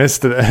have like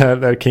missed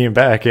that came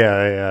back.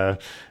 Yeah,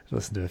 I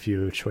listened to a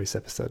few choice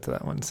episodes of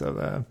that one,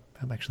 so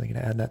I'm actually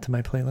going to add that to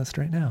my playlist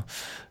right now.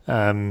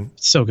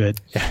 So good.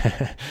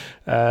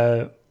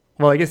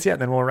 Well, I guess,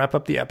 then we'll wrap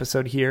up the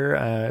episode here,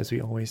 as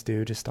we always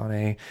do, just on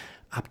a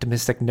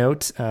optimistic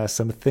note.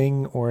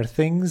 Something or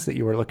things that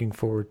you are looking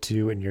forward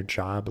to in your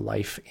job,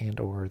 life, and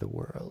or the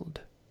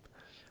world.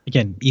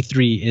 Again,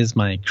 E3 is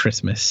my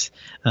Christmas.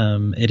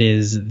 It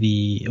is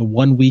the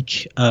 1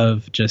 week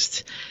of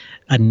just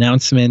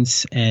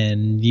announcements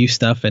and new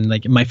stuff. And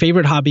like my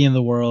favorite hobby in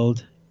the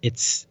world,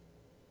 it's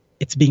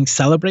being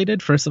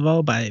celebrated, first of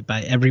all, by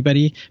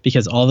everybody,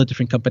 because all the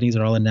different companies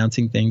are all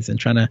announcing things and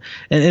trying to,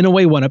 in a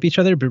way, one up each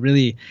other. But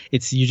really,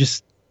 it's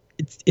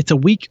a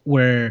week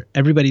where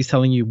everybody's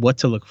telling you what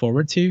to look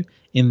forward to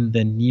in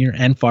the near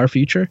and far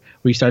future,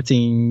 where you start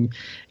seeing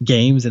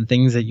games and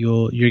things that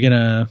you're going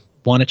to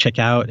want to check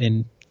out,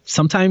 and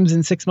sometimes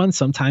in 6 months,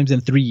 sometimes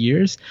in 3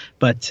 years.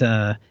 But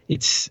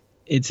it's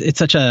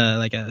such a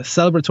like a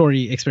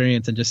celebratory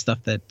experience, and just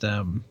stuff that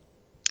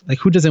like,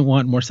 who doesn't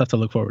want more stuff to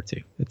look forward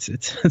to?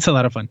 It's a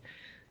lot of fun.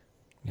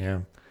 Yeah.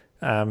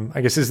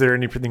 I guess, is there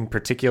anything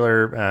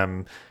particular?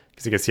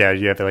 Because I guess,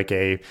 you have like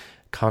a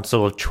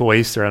console of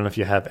choice, or I don't know if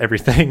you have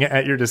everything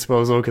at your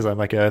disposal, because I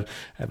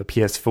have a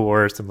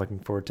PS4, so I'm looking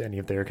forward to any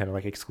of their kind of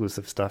like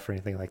exclusive stuff or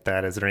anything like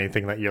that. Is there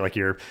anything that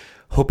you're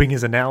hoping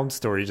is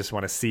announced, or you just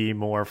want to see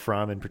more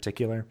from in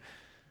particular?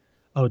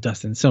 Oh,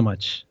 Dustin, so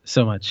much,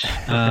 so much.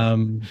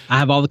 I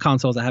have all the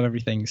consoles. I have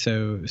everything.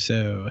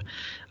 So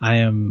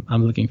I'm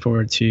looking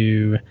forward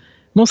to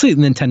mostly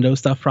Nintendo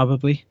stuff,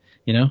 probably.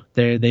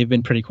 They've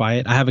been pretty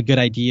quiet. I have a good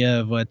idea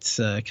of what's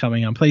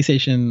coming on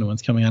PlayStation,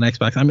 what's coming on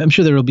Xbox. I'm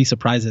sure there will be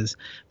surprises,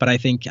 but I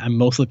think I'm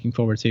most looking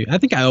forward to. I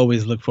think I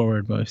always look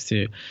forward most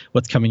to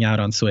what's coming out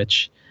on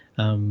Switch.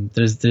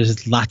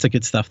 There's lots of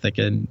good stuff that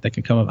can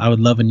come up. I would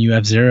love a new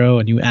F-Zero,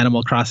 a new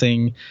Animal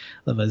Crossing,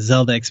 love a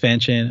Zelda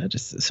expansion.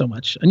 Just so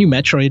much. A new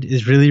Metroid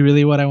is really,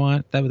 really what I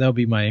want. That would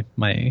be my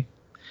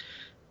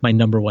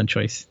number one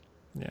choice.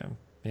 Yeah.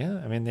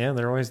 I mean,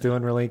 they're always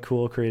doing really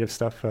cool, creative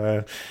stuff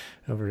over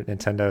at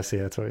Nintendo. So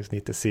yeah, it's always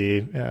neat to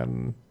see.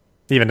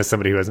 Even as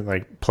somebody who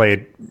hasn't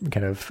played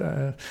kind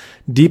of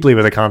deeply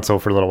with a console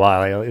for a little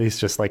while, I at least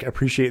just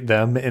appreciate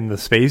them in the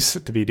space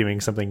to be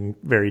doing something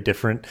very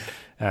different.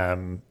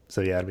 So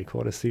yeah, it'd be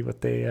cool to see what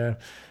they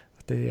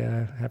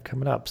have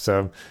coming up.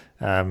 So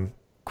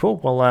cool.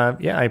 Well,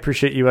 I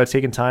appreciate you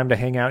taking time to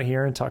hang out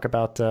here and talk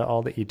about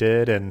all that you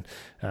did. And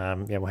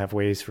we'll have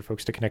ways for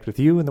folks to connect with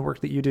you and the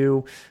work that you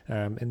do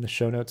in the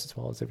show notes, as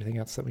well as everything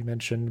else that we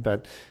mentioned.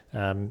 But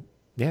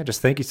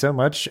just thank you so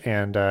much.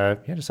 And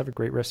just have a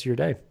great rest of your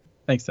day.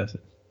 Thanks, Dustin.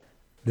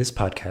 This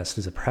podcast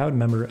is a proud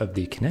member of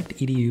the Connect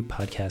EDU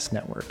podcast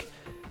network,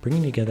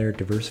 bringing together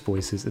diverse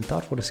voices and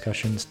thoughtful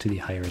discussions to the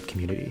higher ed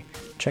community.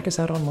 Check us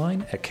out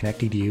online at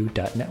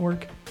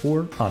connectedu.network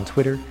or on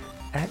Twitter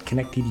at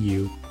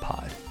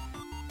connectedupod.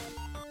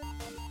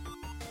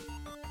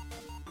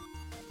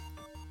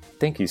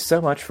 Thank you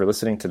so much for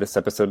listening to this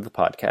episode of the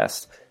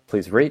podcast.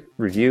 Please rate,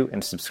 review,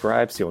 and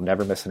subscribe so you'll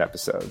never miss an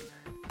episode.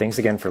 Thanks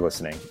again for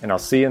listening, and I'll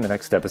see you in the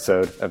next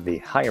episode of the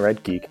Higher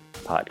Ed Geek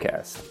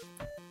podcast.